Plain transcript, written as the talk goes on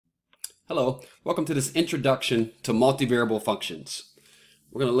Hello, welcome to this introduction to multivariable functions.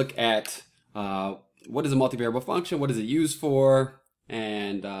 We're going to look at what is a multivariable function, what is it used for,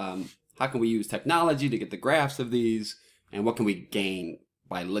 and how can we use technology to get the graphs of these, and what can we gain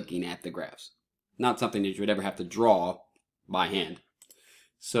by looking at the graphs. Not something that you would ever have to draw by hand.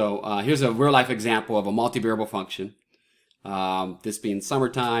 So here's a real life example of a multivariable function. This being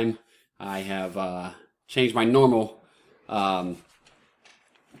summertime, I have changed my normal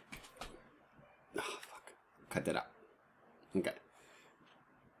cut that out. Okay.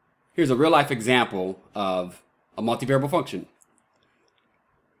 Here's a real life example of a multivariable function.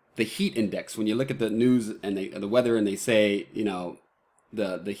 The heat index, when you look at the news and the weather and they say, you know,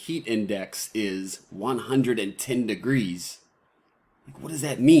 the heat index is 110 degrees. Like, what does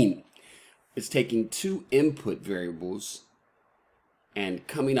that mean? It's taking two input variables and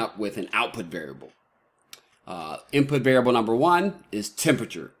coming up with an output variable. Input variable number one is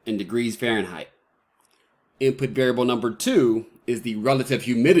temperature in degrees Fahrenheit. Input variable number two is the relative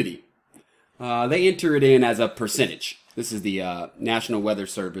humidity. They enter it in as a percentage. This is the National Weather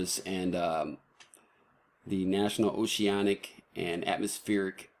Service and the National Oceanic and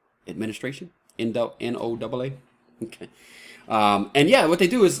Atmospheric Administration, NOAA. Okay. And yeah, what they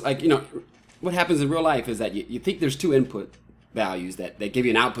do is, like, you know, what happens in real life is that you think there's two input values that give you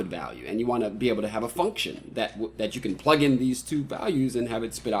an output value, and you want to be able to have a function that you can plug in these two values and have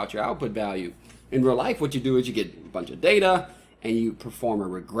it spit out your output value. In real life, what you do is you get a bunch of data and you perform a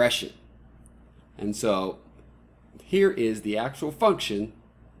regression. And so here is the actual function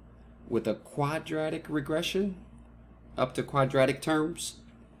with a quadratic regression up to quadratic terms.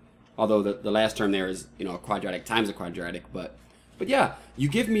 Although the last term there is, you know, a quadratic times a quadratic, but yeah, you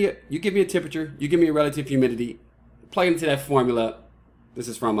give me a temperature, you give me a relative humidity, plug into that formula. This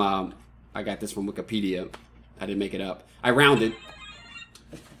is from I got this from Wikipedia. I didn't make it up. I rounded.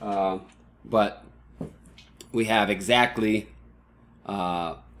 But we have exactly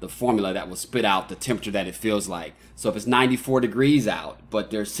the formula that will spit out the temperature that it feels like. So if it's 94 degrees out, but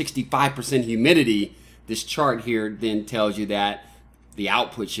there's 65% humidity, this chart here then tells you that the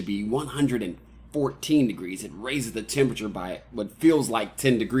output should be 114 degrees. It raises the temperature by what feels like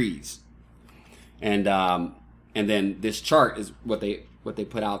 10 degrees. And then this chart is what they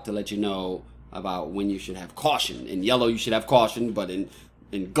put out to let you know about when you should have caution. In yellow, you should have caution, but in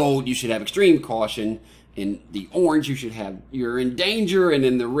gold, you should have extreme caution. In the orange, you should have you're in danger, and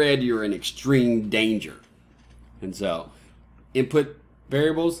in the red, you're in extreme danger. And so, input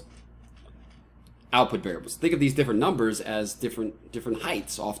variables, output variables. Think of these different numbers as different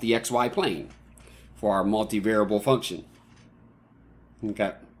heights off the XY plane for our multivariable function.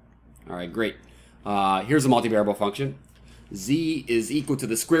 Okay. All right, great. Here's a multivariable function. Z is equal to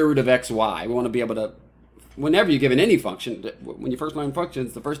the square root of XY. We want to be able to, whenever you're given any function, when you first learned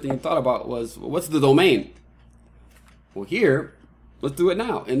functions, the first thing you thought about was, well, what's the domain? Well, here, let's do it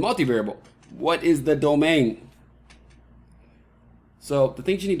now. In multivariable, what is the domain? So the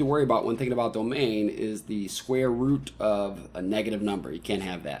things you need to worry about when thinking about domain is the square root of a negative number. You can't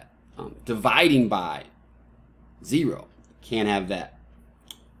have that. Dividing by 0, can't have that.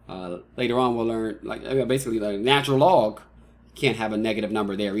 Later on, we'll learn, like, basically, like natural log, can't have a negative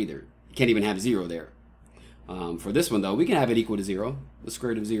number there either. You can't even have 0 there. For this one, though, we can have it equal to 0. The square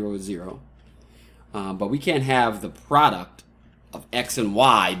root of 0 is 0. But we can't have the product of x and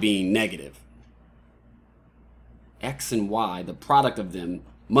y being negative. X and y, the product of them,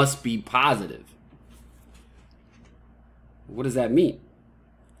 must be positive. What does that mean?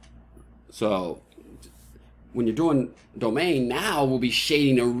 So when you're doing domain, now we'll be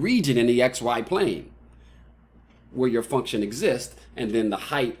shading a region in the xy plane where your function exists, and then the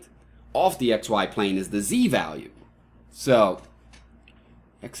height off the xy plane is the z value. So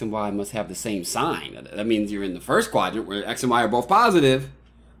x and y must have the same sign. That means you're in the first quadrant where x and y are both positive,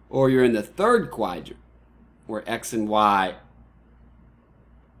 or you're in the third quadrant where x and y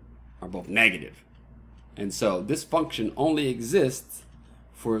are both negative. And so this function only exists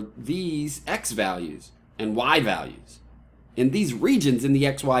for these x values and y values in these regions in the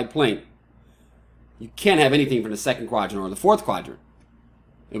xy plane. You can't have anything from the second quadrant or the fourth quadrant.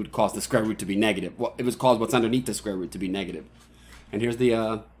 It would cause the square root to be negative. Well, it would cause what's underneath the square root to be negative. And here's the,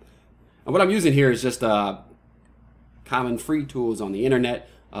 and what I'm using here is just common free tools on the internet.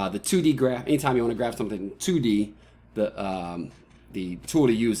 The 2D graph, anytime you want to graph something in 2D, the tool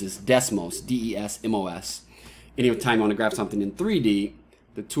to use is Desmos, D-E-S-M-O-S. Anytime you want to graph something in 3D,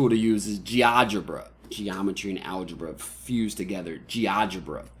 the tool to use is GeoGebra. Geometry and algebra fused together,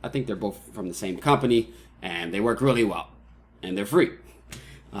 GeoGebra. I think they're both from the same company, and they work really well, and they're free.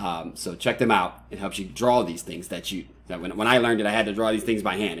 So check them out. It helps you draw these things that That when I learned it, I had to draw these things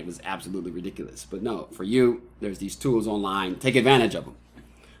by hand. It was absolutely ridiculous. But no, for you, there's these tools online. Take advantage of them.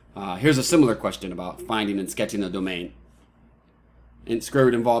 Here's a similar question about finding and sketching a domain. And square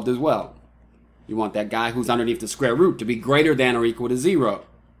root involved as well. You want that guy who's underneath the square root to be greater than or equal to 0.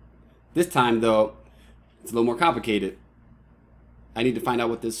 This time, though, it's a little more complicated. I need to find out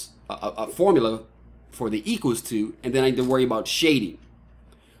what this a formula for the equals to, and then I need to worry about shading.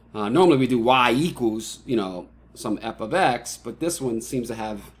 Normally we do y equals, some f of x, but this one seems to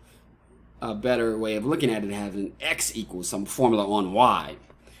have a better way of looking at it, having x equals some formula on y.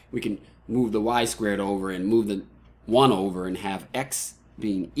 We can move the y squared over and move the 1 over and have x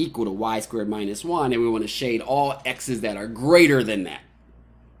being equal to y squared minus 1, and we want to shade all x's that are greater than that.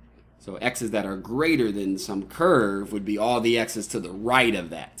 So x's that are greater than some curve would be all the x's to the right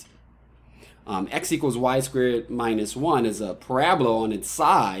of that. X equals y squared minus 1 is a parabola on its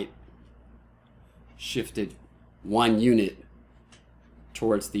side shifted 1 unit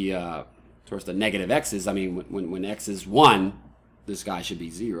towards the negative x's. I mean, when x is 1, this guy should be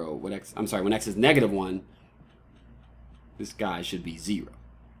 0. When x is negative 1, this guy should be 0.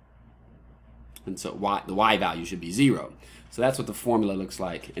 And so the y value should be 0. So that's what the formula looks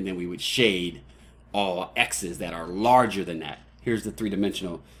like. And then we would shade all x's that are larger than that. Here's the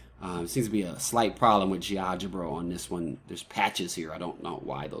three-dimensional. Seems to be a slight problem with GeoGebra on this one. There's patches here. I don't know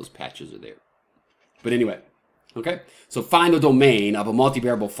why those patches are there. But anyway, okay? So find the domain of a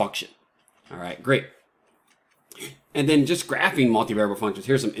multivariable function. All right, great. And then just graphing multivariable functions.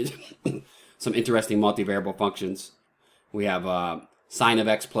 Here's some interesting multivariable functions. We have sine of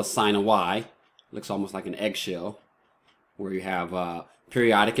x plus sine of y. Looks almost like an eggshell, where you have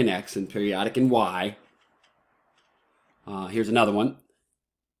periodic in x and periodic in y. Here's another one.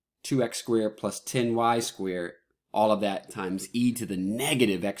 2x squared plus 10y squared, all of that times e to the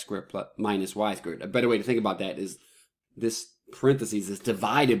negative x squared plus minus y squared. A better way to think about that is this parentheses is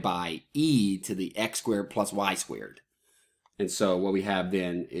divided by e to the x squared plus y squared. And so what we have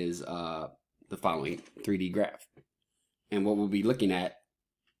then is the following 3D graph. And what we'll be looking at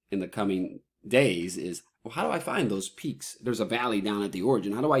in the coming days is, well, how do I find those peaks? There's a valley down at the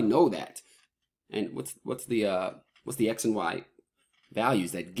origin. How do I know that? And what's the x and y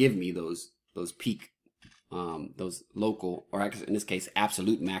values that give me those peak, those local, or in this case,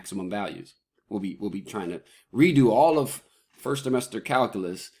 absolute maximum values? We'll be trying to redo all of first semester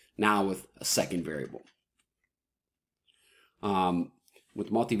calculus now with a second variable. With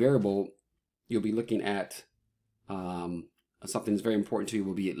multivariable, you'll be looking at something that's very important to you.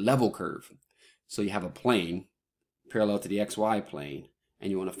 Will be a level curve. So you have a plane parallel to the xy plane, and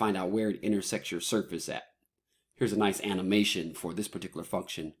you want to find out where it intersects your surface at. Here's a nice animation for this particular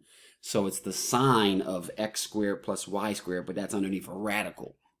function. So it's the sine of x squared plus y squared, but that's underneath a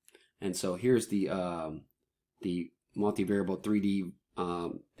radical. And so here's the multivariable 3D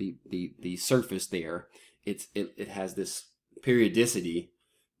the surface there. It has this periodicity,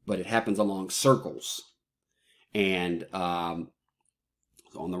 but it happens along circles. And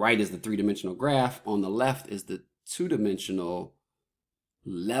so on the right is the three-dimensional graph. On the left is the two-dimensional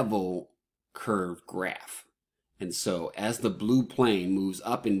level curve graph. And so as the blue plane moves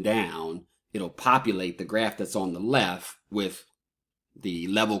up and down, it'll populate the graph that's on the left with the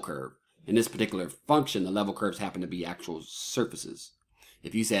level curve. In this particular function, the level curves happen to be actual surfaces.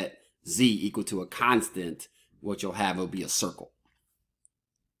 If you set z equal to a constant, what you'll have will be a circle.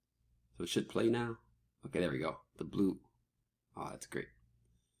 So it should play now. Okay, there we go. The blue. Oh, that's great.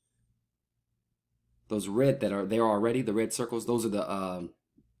 Those red that are there already, the red circles, those are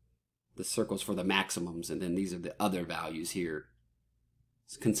the circles for the maximums, and then these are the other values here.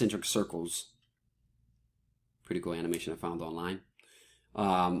 It's concentric circles. Pretty cool animation I found online.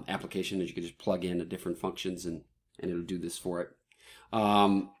 Application is you can just plug in the different functions and it'll do this for it.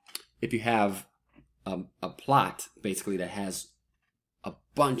 If you have a plot basically that has a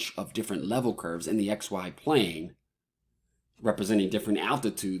bunch of different level curves in the XY plane representing different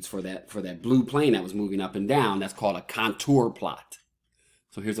altitudes for that blue plane that was moving up and down, that's called a contour plot.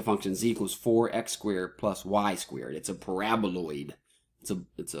 So here's a function z equals 4x squared plus y squared. It's a paraboloid.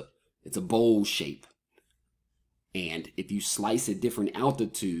 It's a bowl shape. And if you slice at different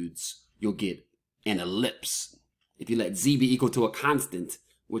altitudes, you'll get an ellipse. If you let z be equal to a constant,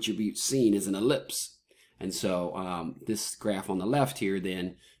 what you'll be seeing is an ellipse. And so this graph on the left here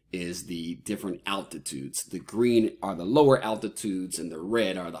then is the different altitudes. The green are the lower altitudes and the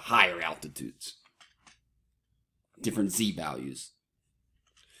red are the higher altitudes. Different z values.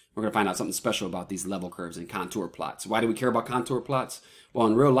 We're going to find out something special about these level curves and contour plots. Why do we care about contour plots? Well,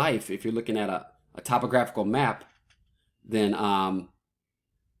 in real life, if you're looking at a topographical map, then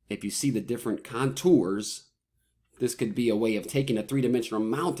if you see the different contours, this could be a way of taking a three-dimensional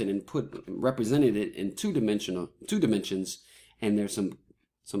mountain and representing it in two dimensions, and there's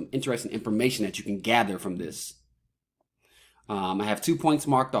some interesting information that you can gather from this. I have 2 points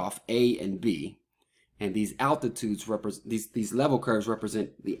marked off, A and B, and these altitudes represent these level curves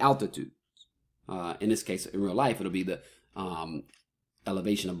represent the altitude. In this case, in real life, it'll be the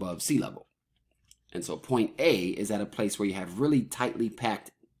elevation above sea level. And so point A is at a place where you have really tightly packed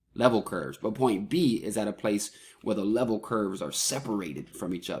level curves, but point B is at a place where the level curves are separated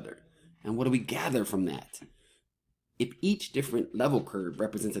from each other. And what do we gather from that? If each different level curve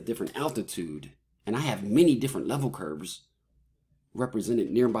represents a different altitude, and I have many different level curves represented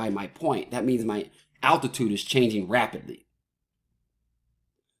nearby my point, that means my altitude is changing rapidly.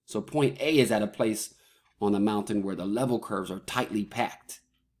 So point A is at a place on the mountain where the level curves are tightly packed.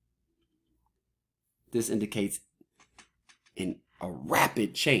 This indicates a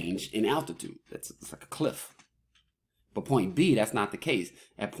rapid change in altitude. It's like a cliff. But point B, that's not the case.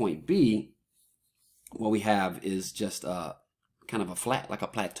 At point B, what we have is just kind of a flat, like a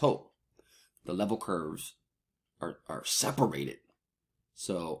plateau. The level curves are separated.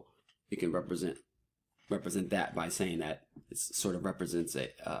 So you can represent that by saying that it sort of represents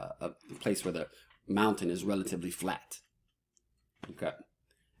a place where the mountain is relatively flat. Okay.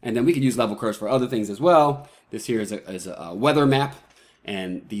 And then we can use level curves for other things as well. This here is a weather map,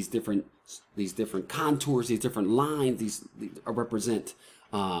 and these different contours, these different lines, these represent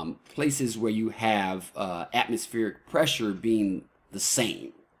places where you have atmospheric pressure being the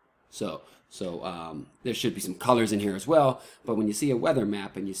same. So there should be some colors in here as well. But when you see a weather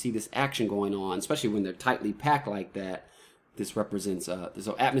map and you see this action going on, especially when they're tightly packed like that, this represents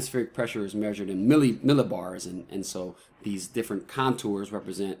so atmospheric pressure is measured in millibars, and so these different contours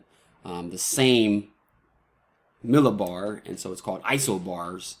represent the same millibar, and so it's called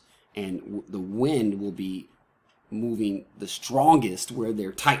isobars, and the wind will be moving the strongest where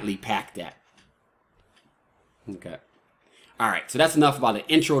they're tightly packed at. Okay. All right, so that's enough about the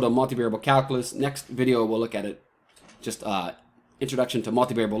intro to multivariable calculus. Next video, we'll look at it, just introduction to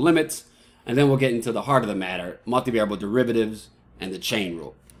multivariable limits, and then we'll get into the heart of the matter, multivariable derivatives and the chain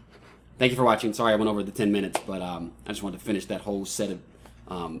rule. Thank you for watching. Sorry I went over the 10 minutes, but I just wanted to finish that whole set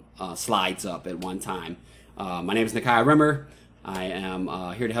of slides up at one time. My name is Nakia Rimmer. I am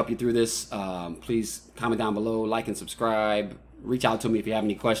here to help you through this. Please comment down below, like and subscribe. Reach out to me if you have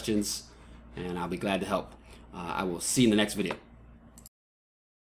any questions, and I'll be glad to help. I will see you in the next video.